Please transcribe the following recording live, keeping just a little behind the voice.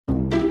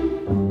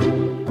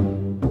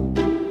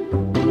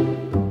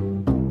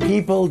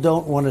People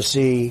don't want to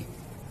see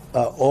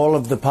all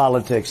of the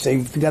politics.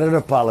 They've got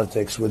enough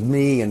politics with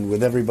me and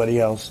with everybody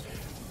else.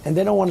 And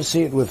they don't want to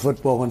see it with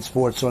football and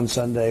sports on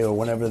Sunday or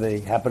whenever they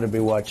happen to be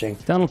watching.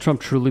 Donald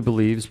Trump truly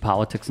believes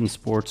politics and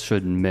sports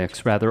shouldn't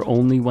mix, rather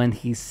only when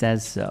he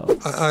says so.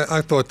 I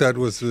thought that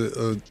was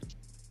an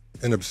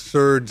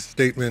absurd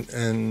statement,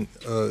 and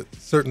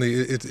certainly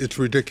it's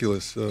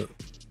ridiculous. The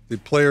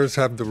players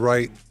have the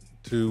right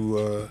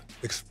to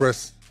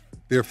express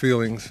their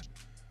feelings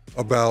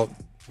about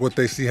what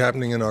they see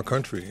happening in our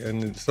country.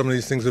 And some of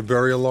these things are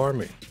very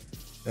alarming.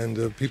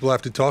 And people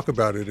have to talk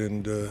about it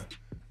and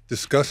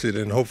discuss it,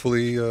 and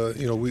hopefully,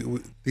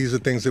 these are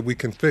things that we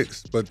can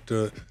fix. But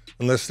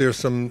unless there's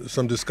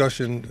some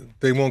discussion,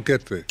 they won't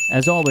get fixed.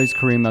 As always,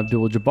 Kareem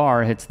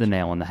Abdul-Jabbar hits the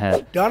nail on the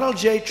head. Donald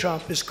J.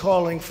 Trump is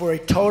calling for a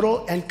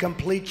total and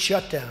complete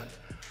shutdown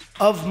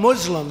of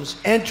Muslims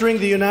entering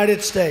the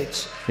United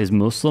States. His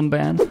Muslim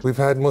ban? We've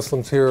had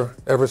Muslims here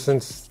ever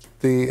since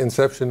the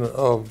inception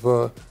of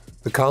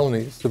the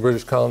colonies, the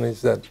British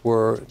colonies that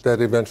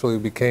eventually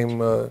became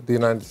the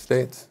United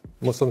States.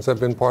 Muslims have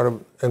been part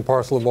of and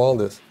parcel of all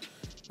this.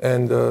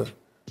 And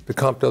the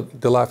Comte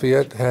de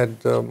Lafayette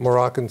had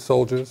Moroccan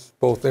soldiers,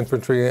 both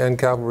infantry and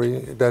cavalry,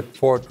 that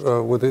fought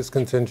with his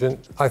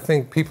contingent. I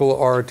think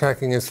people are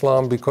attacking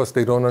Islam because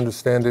they don't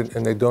understand it,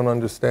 and they don't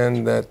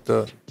understand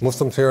that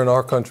Muslims here in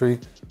our country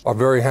are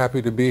very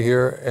happy to be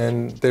here,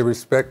 and they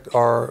respect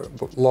our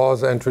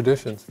laws and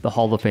traditions. The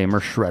Hall of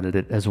Famer shredded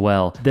it as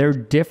well. Their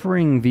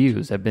differing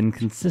views have been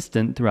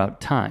consistent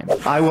throughout time.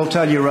 I will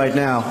tell you right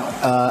now,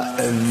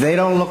 they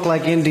don't look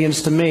like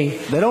Indians to me.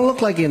 They don't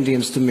look like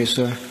Indians to me,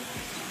 sir.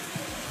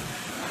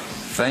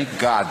 Thank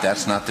God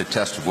that's not the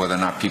test of whether or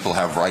not people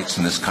have rights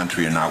in this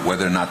country or not,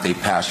 whether or not they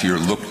pass your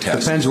look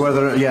test. Depends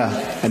whether,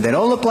 yeah. And they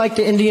don't look like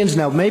the Indians.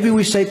 Now, maybe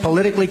we say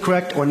politically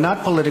correct or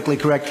not politically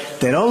correct.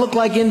 They don't look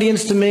like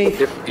Indians to me.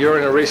 If you're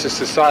in a racist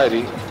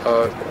society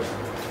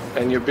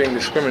and you're being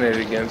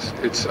discriminated against,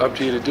 it's up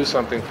to you to do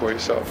something for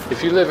yourself.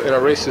 If you live in a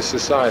racist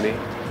society,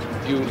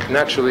 you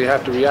naturally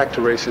have to react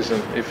to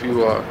racism if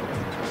you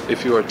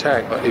are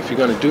attacked. If you're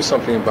going to do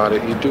something about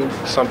it, you do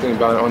something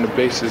about it on the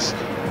basis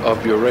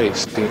of your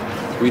race.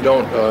 We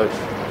don't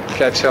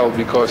catch hell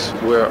because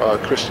we're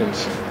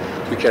Christians.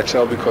 We catch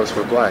hell because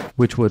we're black.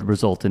 Which would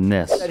result in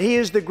this. That he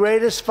is the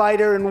greatest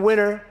fighter and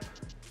winner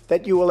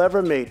that you will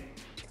ever meet.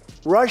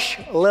 Rush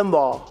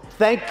Limbaugh,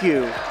 thank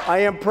you. I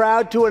am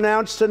proud to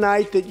announce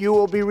tonight that you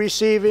will be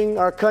receiving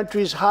our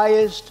country's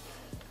highest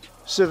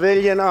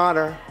civilian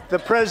honor, the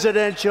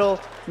Presidential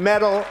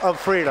Medal of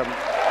Freedom.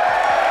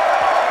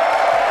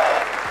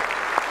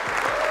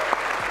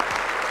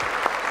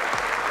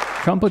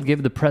 Trump would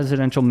give the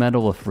Presidential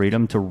Medal of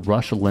Freedom to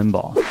Rush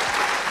Limbaugh.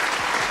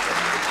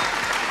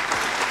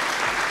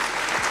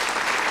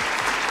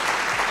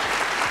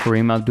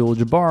 Kareem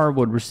Abdul-Jabbar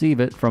would receive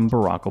it from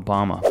Barack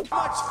Obama.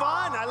 Much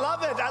fun. I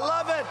love it. I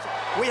love it.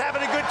 We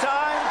having a good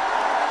time?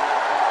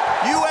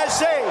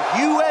 USA,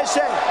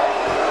 USA.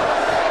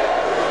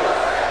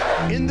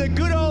 In the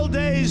good old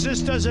days,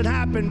 this doesn't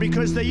happen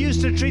because they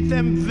used to treat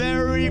them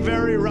very,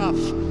 very rough.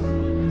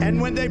 And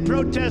when they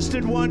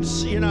protested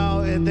once,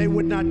 they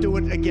would not do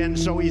it again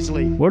so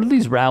easily. What do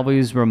these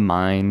rallies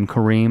remind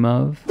Kareem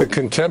of? The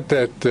contempt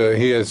that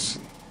he has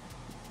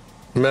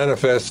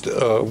manifest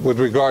with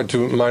regard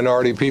to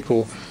minority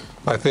people,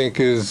 I think,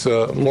 is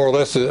more or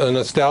less a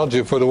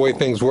nostalgia for the way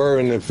things were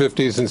in the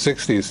 50s and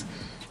 60s,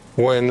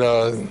 when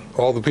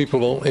all the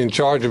people in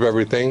charge of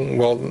everything,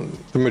 well,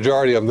 the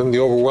majority of them, the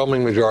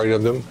overwhelming majority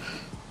of them,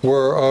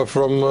 were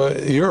from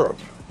Europe.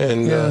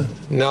 And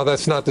now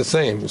that's not the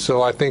same.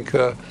 So I think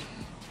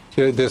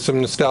there's some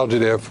nostalgia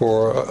there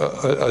for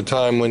a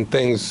time when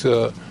things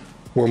were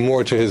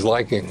more to his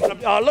liking.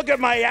 Look at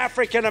my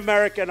African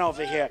American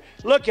over here.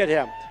 Look at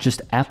him.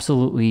 Just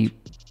absolutely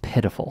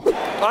pitiful.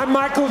 I'm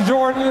Michael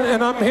Jordan,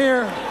 and I'm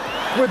here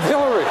with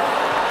Hillary.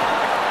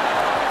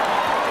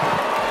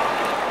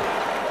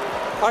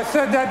 I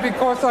said that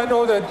because I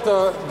know that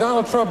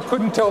Donald Trump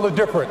couldn't tell the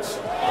difference.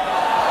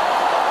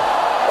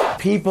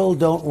 People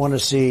don't want to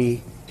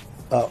see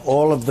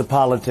all of the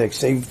politics.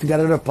 They've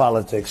got enough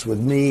politics with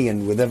me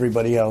and with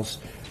everybody else.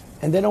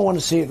 And they don't want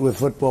to see it with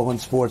football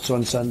and sports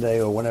on Sunday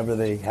or whenever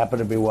they happen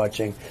to be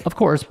watching. Of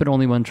course, but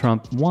only when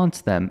Trump wants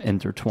them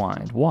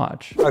intertwined.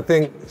 Watch. I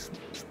think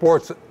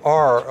sports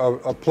are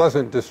a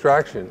pleasant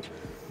distraction,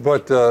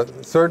 but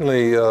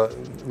certainly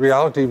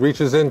reality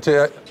reaches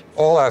into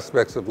all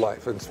aspects of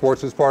life, and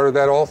sports is part of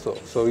that also.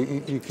 So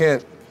you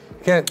can't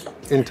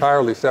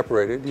entirely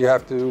separate it. You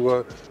have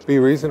to be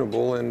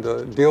reasonable and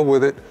deal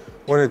with it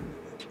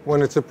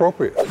when it's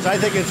appropriate. I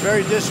think it's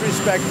very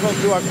disrespectful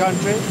to our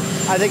country.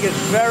 I think it's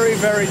very,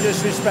 very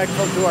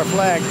disrespectful to our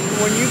flag.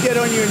 When you get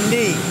on your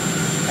knee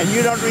and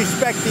you don't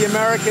respect the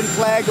American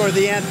flag or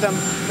the anthem,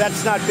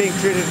 that's not being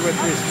treated with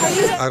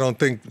respect. I don't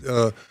think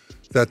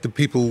that the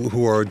people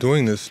who are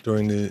doing this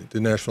during the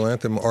national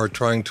anthem are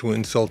trying to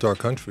insult our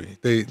country.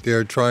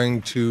 They're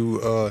trying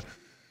to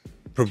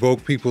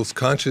provoke people's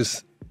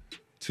conscience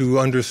to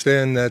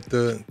understand that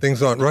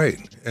things aren't right.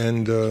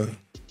 And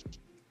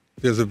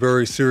there's a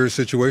very serious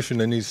situation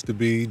that needs to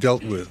be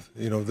dealt with.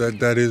 You know,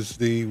 that is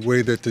the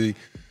way that the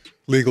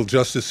legal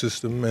justice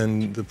system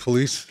and the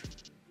police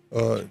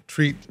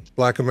treat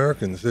black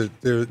Americans.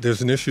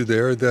 There's an issue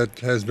there that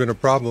has been a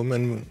problem,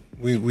 and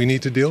we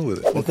need to deal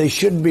with it. But they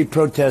shouldn't be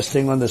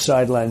protesting on the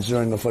sidelines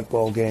during a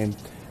football game,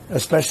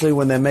 especially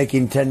when they're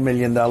making $10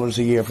 million a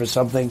year for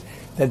something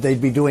that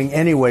they'd be doing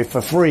anyway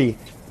for free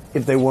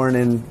if they weren't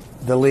in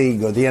the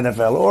league or the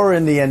NFL or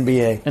in the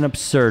NBA. An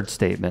absurd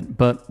statement,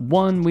 but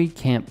one we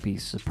can't be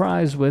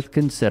surprised with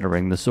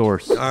considering the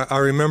source. I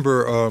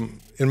remember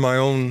in my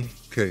own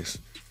case,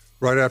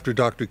 right after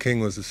Dr.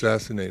 King was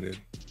assassinated,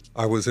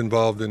 I was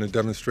involved in a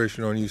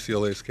demonstration on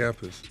UCLA's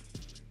campus.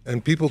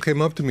 And people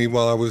came up to me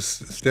while I was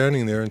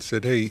standing there and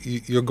said, hey,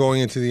 you're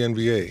going into the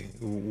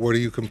NBA. What are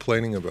you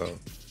complaining about?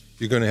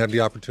 You're going to have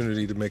the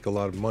opportunity to make a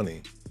lot of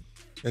money.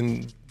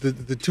 And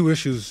the two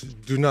issues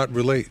do not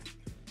relate.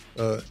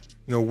 You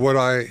know, what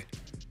I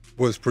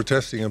was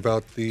protesting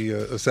about the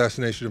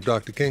assassination of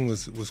Dr. King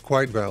was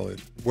quite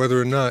valid,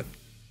 whether or not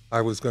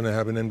I was going to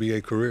have an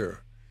NBA career.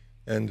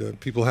 And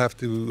people have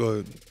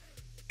to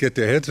get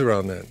their heads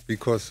around that,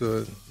 because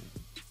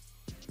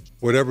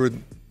whatever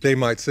they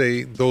might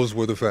say, those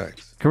were the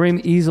facts.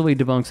 Kareem easily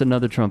debunks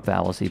another Trump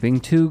fallacy, being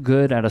too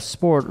good at a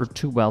sport or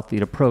too wealthy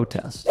to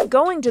protest.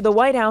 Going to the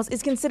White House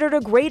is considered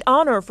a great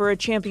honor for a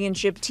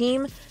championship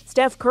team.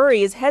 Steph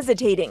Curry is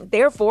hesitating.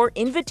 Therefore,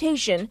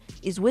 invitation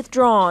is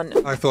withdrawn.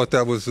 I thought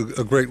that was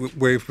a great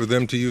way for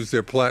them to use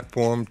their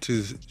platform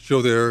to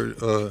show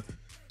their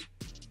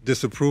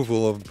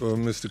disapproval of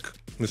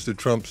Mr.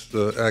 Trump's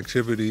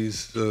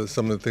activities,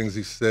 some of the things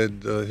he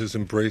said, his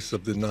embrace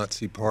of the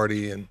Nazi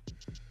Party and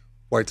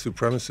white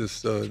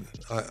supremacists.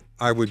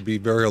 I would be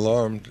very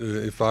alarmed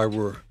if I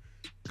were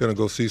going to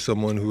go see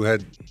someone who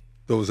had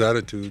those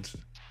attitudes.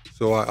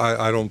 So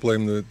I don't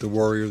blame the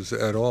Warriors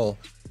at all.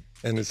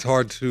 And it's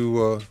hard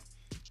to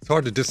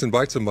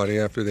disinvite somebody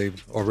after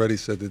they've already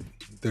said that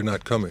they're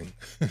not coming.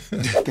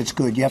 It's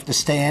good. You have to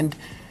stand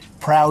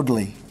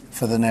proudly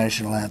for the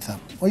national anthem.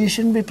 Well, you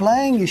shouldn't be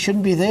playing. You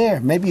shouldn't be there.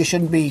 Maybe you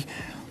shouldn't be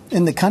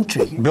in the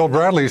country. Bill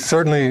Bradley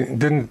certainly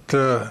didn't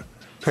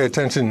pay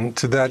attention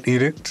to that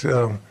edict.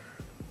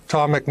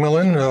 Tom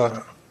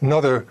McMillan,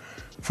 another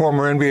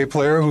former NBA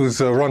player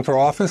who's run for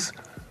office,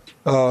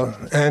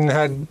 and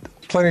had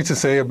plenty to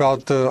say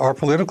about our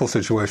political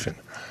situation.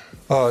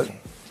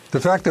 The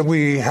fact that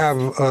we have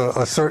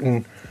a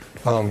certain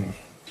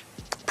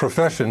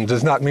profession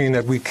does not mean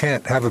that we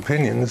can't have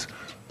opinions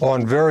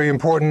on very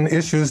important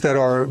issues that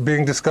are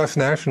being discussed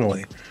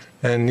nationally.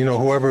 And, you know,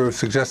 whoever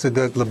suggested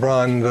that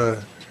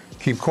LeBron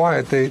keep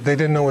quiet, they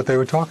didn't know what they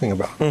were talking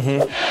about.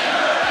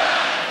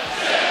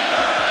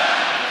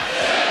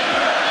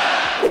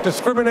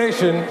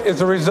 Discrimination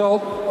is a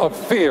result of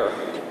fear.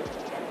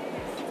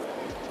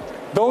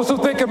 Those who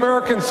think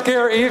Americans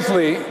scare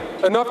easily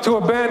enough to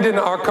abandon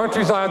our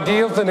country's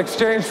ideals in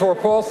exchange for a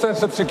false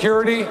sense of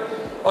security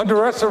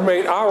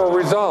underestimate our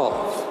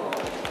resolve.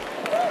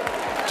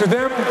 To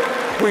them,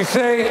 we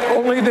say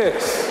only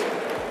this: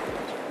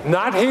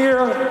 not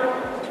here,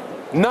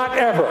 not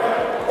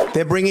ever.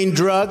 They're bringing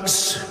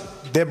drugs,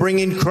 they're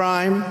bringing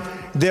crime,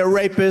 they're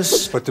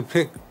rapists. But to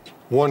pick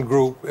one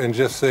group and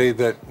just say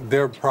that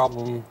their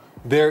problem,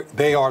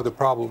 they are the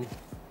problem,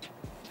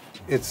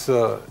 it's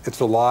a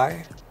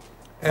lie,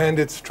 and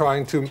it's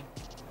trying to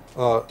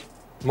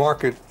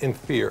market in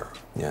fear.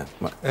 Yeah.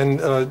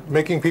 And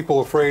making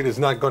people afraid is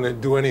not going to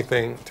do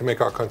anything to make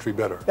our country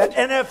better. That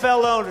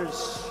NFL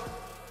owners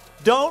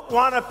don't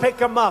want to pick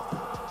them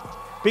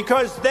up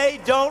because they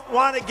don't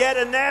want to get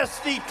a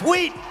nasty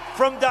tweet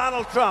from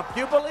Donald Trump. Do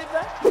you believe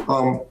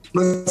that?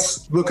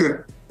 Let's look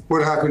at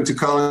what happened to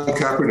Colin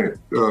Kaepernick,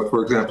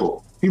 for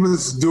example. He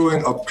was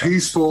doing a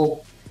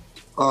peaceful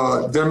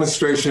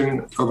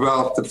demonstration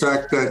about the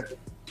fact that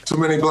so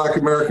many black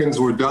Americans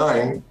were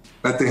dying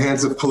at the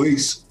hands of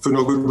police for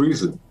no good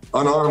reason,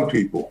 unarmed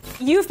people.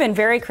 You've been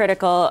very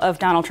critical of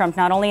Donald Trump,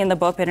 not only in the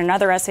book, but in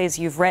other essays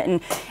you've written,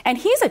 and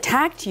he's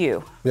attacked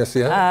you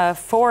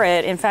for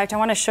it. In fact, I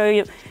want to show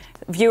you,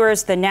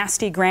 viewers, the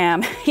nasty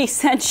gram he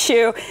sent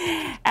you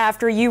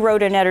after you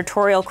wrote an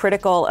editorial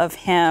critical of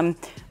him.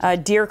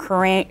 Dear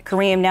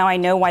Kareem, now I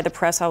know why the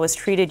press always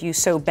treated you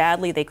so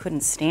badly. They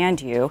couldn't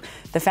stand you.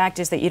 The fact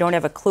is that you don't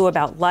have a clue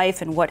about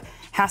life and what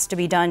has to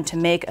be done to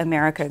make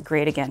America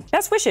great again.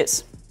 Best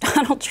wishes,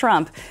 Donald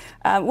Trump.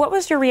 What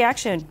was your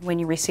reaction when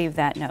you received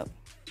that note?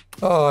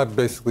 Oh, I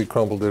basically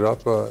crumbled it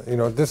up. You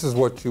know, this is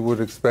what you would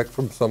expect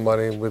from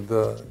somebody with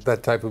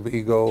that type of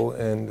ego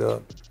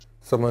and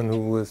someone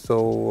who is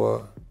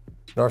so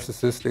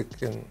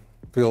narcissistic and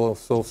feels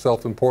so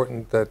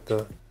self-important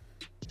that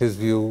his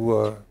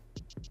view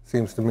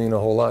seems to mean a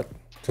whole lot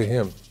to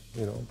him,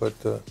 you know. But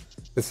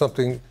it's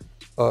something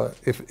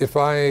If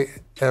I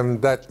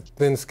am that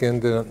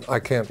thin-skinned, then I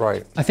can't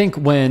write. I think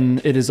when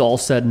it is all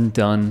said and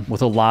done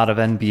with a lot of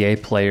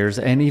NBA players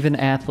and even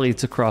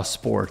athletes across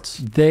sports,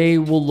 they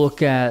will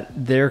look at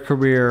their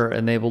career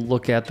and they will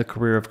look at the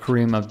career of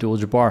Kareem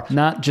Abdul-Jabbar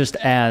not just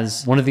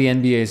as one of the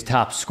NBA's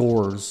top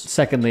scorers,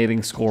 second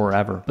leading scorer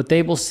ever, but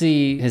they will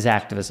see his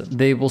activism.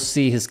 They will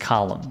see his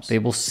columns. They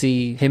will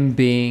see him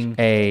being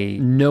a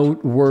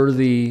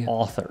noteworthy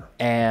author.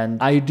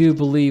 And I do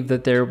believe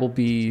that there will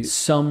be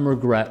some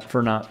regret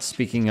for not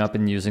speaking up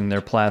and using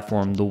their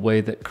platform the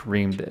way that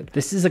Kareem did.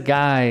 This is a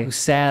guy who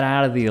sat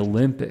out of the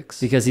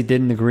Olympics because he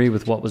didn't agree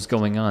with what was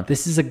going on.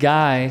 This is a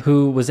guy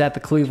who was at the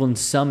Cleveland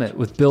Summit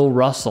with Bill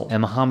Russell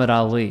and Muhammad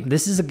Ali.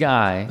 This is a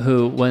guy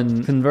who,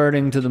 when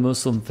converting to the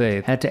Muslim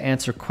faith, had to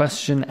answer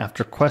question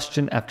after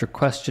question after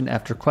question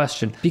after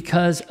question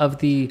because of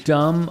the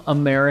dumb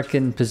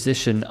American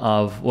position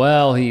of,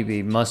 well,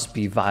 he must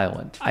be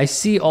violent. I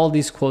see all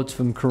these quotes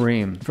from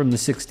Kareem from the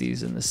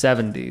 60s and the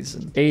 70s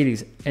and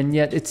 80s, and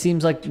yet it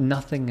seems like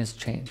nothing has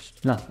changed.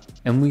 Nothing.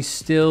 And we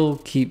still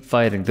keep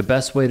fighting. The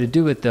best way to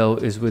do it, though,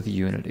 is with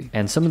unity.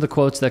 And some of the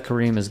quotes that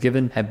Kareem has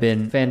given have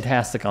been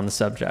fantastic on the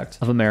subject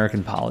of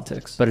American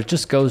politics. But it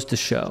just goes to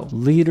show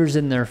leaders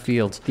in their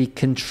fields the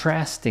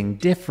contrasting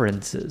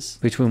differences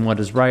between what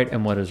is right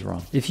and what is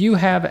wrong. If you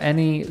have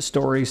any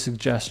story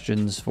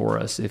suggestions for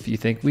us, if you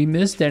think we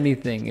missed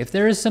anything, if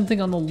there is something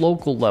on the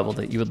local level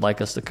that you would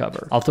like us to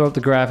cover, I'll throw up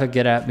the graphic.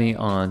 Get at me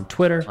on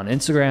Twitter, on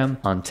Instagram,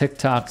 on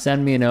TikTok.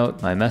 Send me a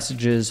note. My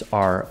messages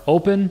are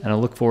open, and I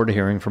look forward to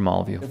hearing from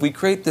all of you. If we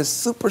create this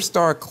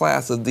superstar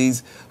class of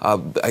these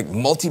like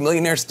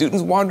multimillionaire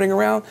students wandering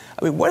around,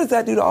 I mean, what does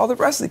that do to all the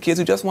rest of the kids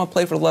who just want to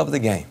play for the love of the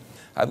game?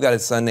 I've got a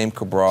son named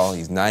Cabral.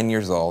 He's 9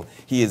 years old.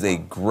 He is a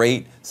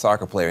great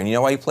soccer player. And you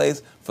know why he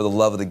plays? For the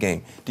love of the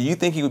game. Do you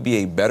think he would be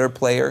a better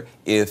player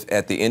if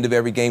at the end of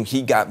every game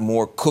he got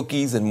more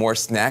cookies and more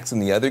snacks than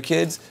the other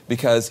kids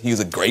because he was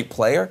a great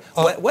player?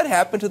 What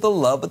happened to the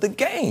love of the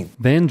game?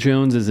 Van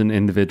Jones is an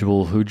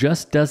individual who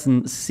just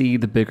doesn't see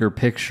the bigger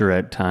picture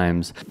at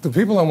times. The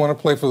people that want to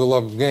play for the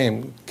love of the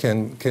game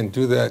can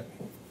do that.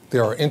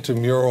 There are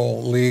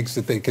intramural leagues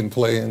that they can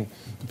play in.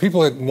 The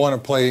people that want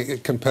to play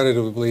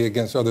competitively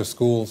against other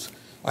schools,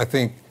 I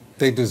think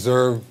they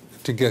deserve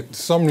to get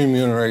some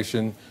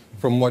remuneration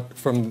from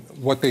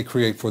what they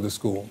create for the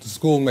school. The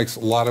school makes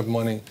a lot of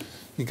money.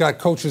 You got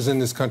coaches in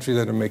this country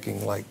that are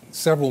making like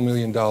several $1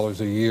 million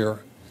a year,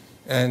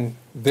 and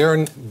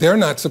they're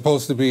not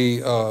supposed to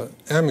be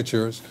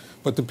amateurs,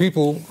 but the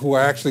people who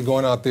are actually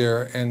going out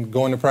there and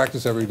going to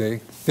practice every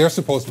day, they're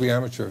supposed to be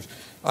amateurs.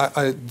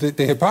 The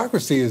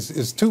hypocrisy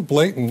is too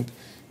blatant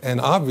and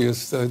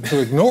obvious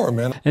to ignore,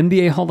 man.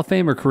 NBA Hall of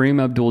Famer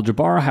Kareem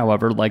Abdul-Jabbar,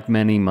 however, like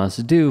many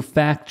must do,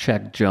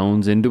 fact-checked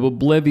Jones into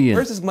oblivion.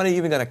 Where's this money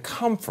even going to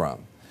come from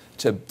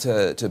to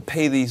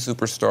pay these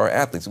superstar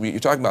athletes? You're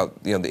talking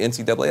about the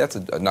NCAA. That's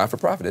a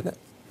not-for-profit, isn't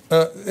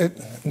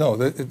it? No,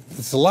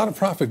 it's a lot of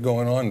profit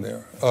going on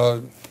there.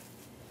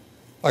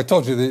 I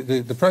told you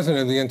the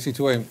president of the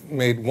NCAA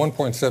made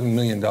 $1.7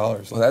 million.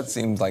 Well, that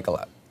seems like a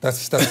lot.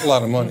 That's a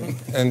lot of money,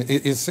 and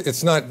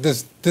it's not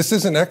this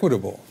isn't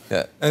equitable.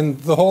 Yeah. And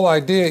the whole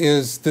idea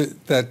is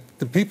that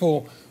the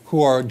people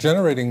who are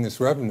generating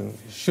this revenue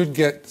should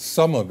get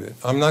some of it.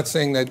 I'm not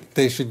saying that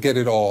they should get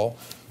it all,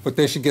 but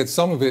they should get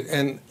some of it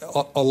and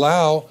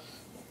allow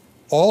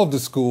all of the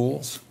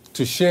schools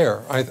to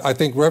share. I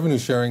think revenue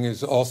sharing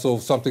is also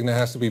something that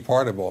has to be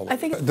part of all of it. I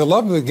think the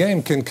love of the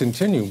game can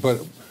continue, but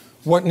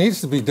what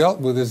needs to be dealt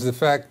with is the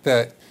fact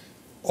that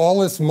all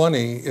this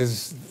money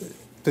is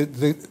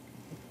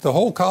the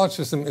whole college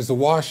system is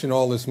awash in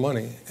all this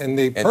money, and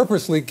they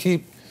purposely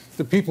keep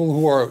the people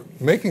who are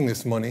making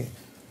this money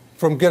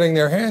from getting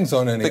their hands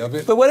on any of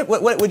it. But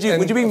what would you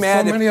be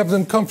mad? So many of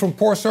them come from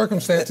poor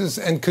circumstances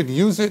and could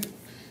use it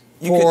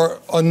for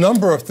a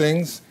number of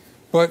things,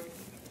 but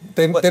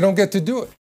they don't get to do it.